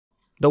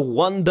The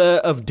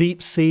wonder of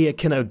deep-sea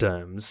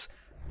echinoderms.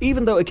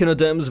 Even though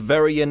echinoderms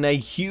vary in a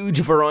huge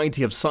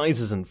variety of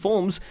sizes and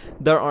forms,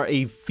 there are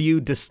a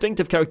few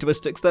distinctive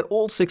characteristics that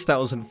all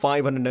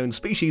 6,500 known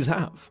species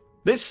have.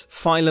 This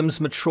phylum's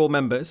mature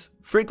members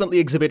frequently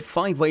exhibit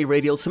five-way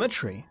radial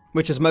symmetry,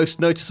 which is most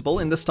noticeable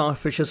in the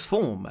starfish's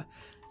form.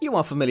 You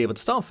are familiar with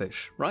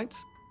starfish, right?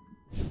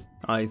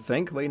 I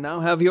think we now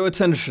have your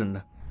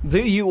attention.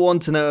 Do you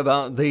want to know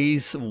about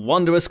these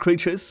wondrous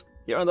creatures?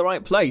 You're in the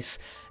right place.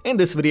 In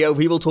this video,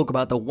 we will talk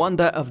about the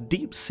wonder of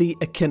deep-sea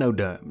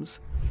echinoderms.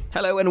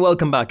 Hello and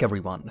welcome back,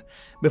 everyone.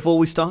 Before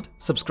we start,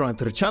 subscribe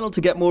to the channel to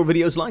get more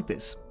videos like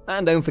this,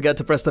 and don't forget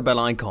to press the bell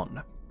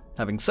icon.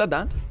 Having said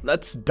that,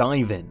 let's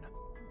dive in.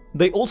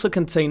 They also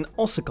contain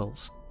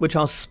ossicles, which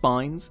are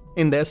spines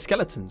in their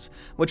skeletons,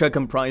 which are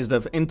comprised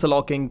of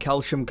interlocking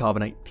calcium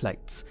carbonate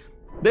plates.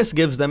 This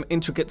gives them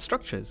intricate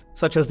structures,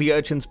 such as the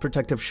urchin's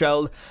protective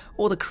shell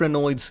or the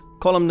crinoid's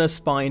columnar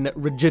spine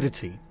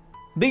rigidity.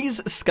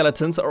 These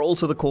skeletons are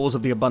also the cause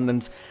of the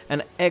abundance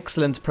and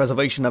excellent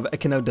preservation of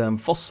echinoderm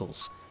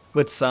fossils,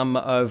 with some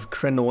of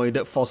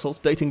crinoid fossils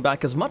dating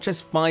back as much as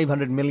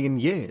 500 million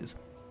years.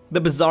 The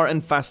bizarre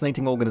and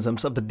fascinating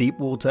organisms of the deep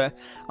water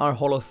are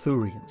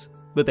holothurians,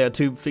 with their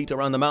tube feet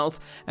around the mouth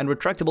and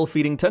retractable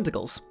feeding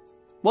tentacles.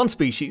 One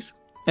species,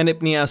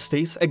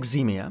 Enypniastes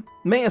eximia,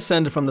 may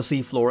ascend from the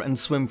seafloor and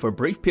swim for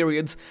brief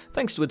periods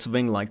thanks to its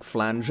wing-like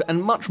flange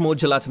and much more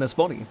gelatinous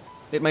body.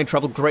 It may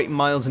travel great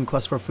miles in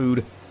quest for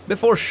food,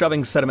 before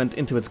shoving sediment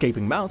into its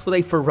gaping mouth with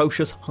a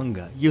ferocious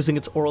hunger using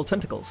its oral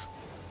tentacles.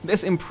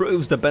 This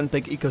improves the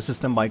benthic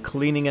ecosystem by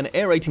cleaning and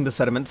aerating the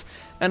sediments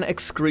and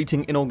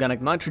excreting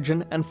inorganic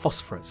nitrogen and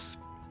phosphorus.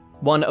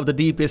 One of the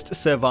deepest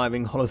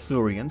surviving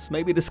holothurians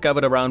may be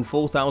discovered around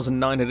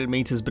 4,900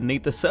 meters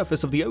beneath the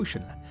surface of the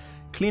ocean.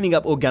 Cleaning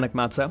up organic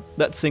matter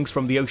that sinks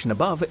from the ocean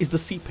above is the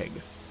sea pig,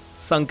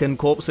 sunken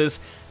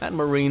corpses, and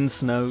marine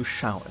snow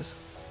showers.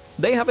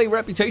 They have a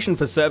reputation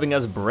for serving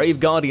as brave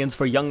guardians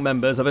for young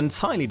members of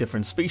entirely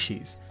different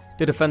species.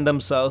 To defend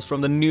themselves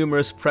from the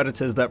numerous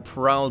predators that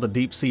prowl the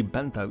deep-sea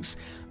benthos,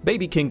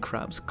 baby king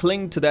crabs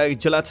cling to their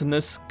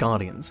gelatinous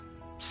guardians.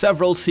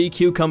 Several sea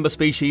cucumber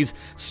species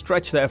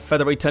stretch their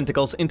feathery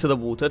tentacles into the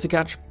water to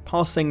catch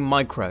passing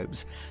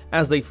microbes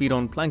as they feed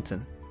on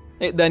plankton.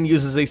 It then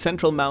uses a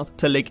central mouth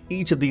to lick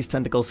each of these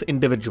tentacles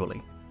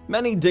individually.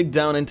 Many dig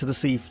down into the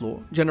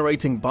seafloor,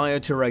 generating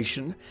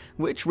bioturation,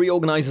 which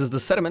reorganizes the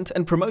sediment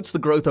and promotes the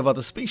growth of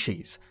other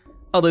species.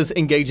 Others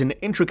engage in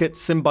intricate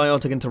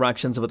symbiotic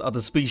interactions with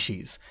other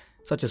species,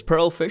 such as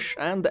pearlfish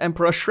and the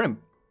emperor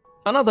shrimp.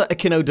 Another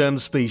echinoderm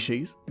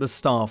species, the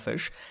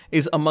starfish,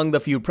 is among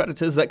the few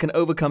predators that can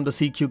overcome the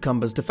sea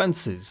cucumber's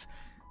defenses.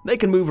 They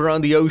can move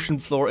around the ocean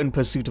floor in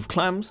pursuit of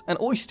clams and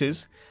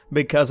oysters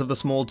because of the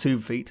small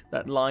tube feet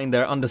that line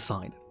their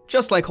underside.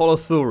 Just like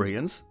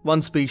holothurians,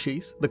 one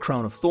species, the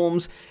crown of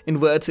thorns,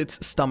 inverts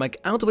its stomach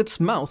out of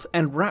its mouth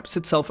and wraps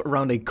itself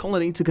around a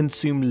colony to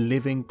consume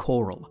living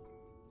coral.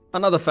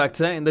 Another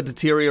factor in the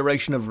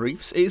deterioration of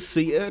reefs is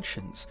sea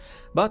urchins,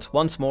 but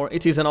once more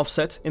it is an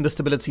offset in the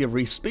stability of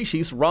reef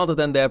species rather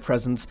than their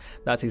presence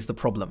that is the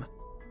problem.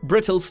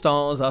 Brittle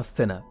stars are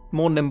thinner,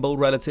 more nimble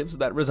relatives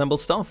that resemble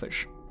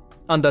starfish.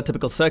 Under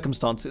typical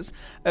circumstances,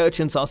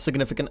 urchins are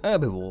significant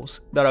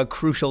herbivores that are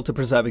crucial to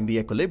preserving the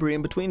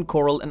equilibrium between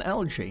coral and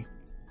algae.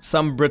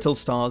 Some brittle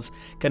stars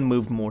can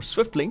move more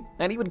swiftly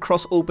and even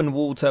cross open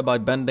water by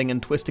bending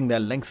and twisting their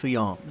lengthy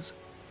arms.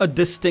 A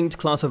distinct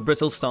class of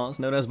brittle stars,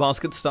 known as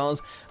basket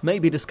stars, may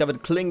be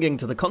discovered clinging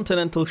to the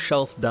continental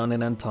shelf down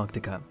in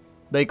Antarctica.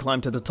 They climb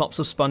to the tops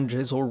of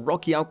sponges or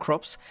rocky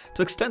outcrops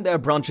to extend their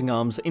branching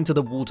arms into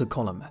the water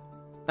column.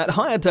 At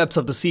higher depths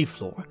of the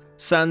seafloor,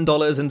 sand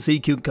dollars and sea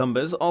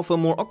cucumbers offer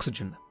more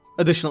oxygen.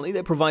 Additionally,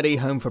 they provide a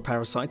home for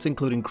parasites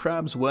including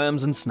crabs,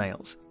 worms, and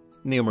snails.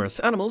 Numerous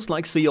animals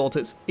like sea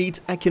otters eat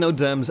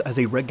echinoderms as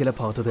a regular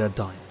part of their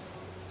diet.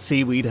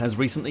 Seaweed has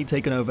recently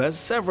taken over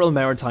several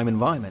maritime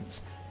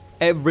environments.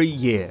 Every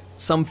year,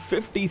 some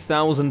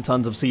 50,000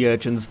 tons of sea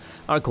urchins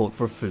are caught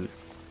for food.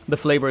 The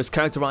flavor is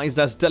characterized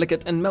as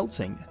delicate and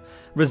melting,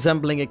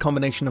 resembling a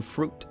combination of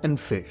fruit and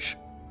fish.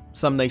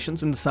 Some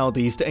nations in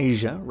Southeast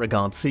Asia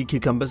regard sea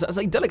cucumbers as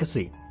a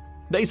delicacy.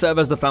 They serve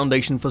as the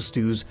foundation for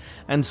stews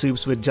and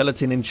soups with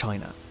gelatin in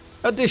China.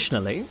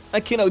 Additionally,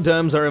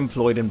 echinoderms are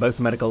employed in both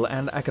medical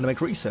and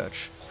academic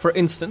research. For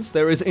instance,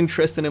 there is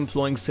interest in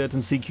employing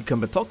certain sea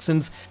cucumber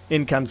toxins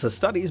in cancer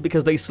studies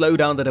because they slow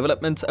down the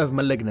development of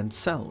malignant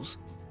cells.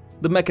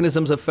 The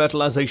mechanisms of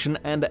fertilization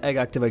and egg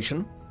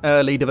activation,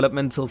 early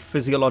developmental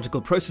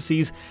physiological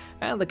processes,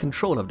 and the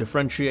control of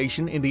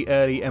differentiation in the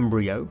early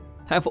embryo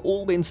have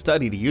all been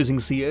studied using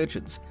sea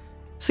urchins.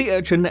 Sea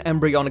urchin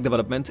embryonic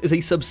development is a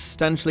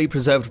substantially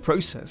preserved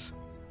process.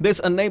 This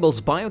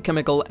enables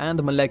biochemical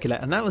and molecular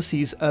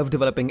analyses of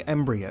developing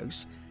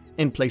embryos.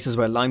 In places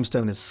where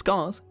limestone is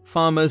scarce,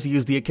 farmers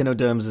use the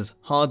echinoderms'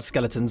 hard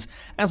skeletons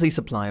as a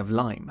supply of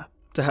lime.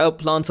 To help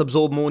plants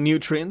absorb more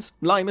nutrients,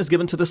 lime is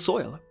given to the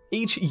soil.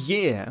 Each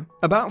year,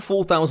 about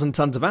 4,000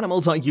 tons of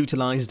animals are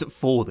utilized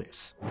for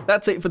this.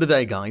 That's it for the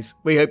day, guys.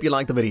 We hope you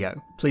liked the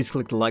video. Please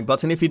click the like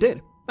button if you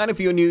did. And if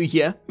you're new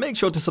here, make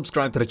sure to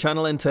subscribe to the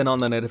channel and turn on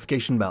the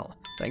notification bell.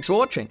 Thanks for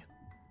watching.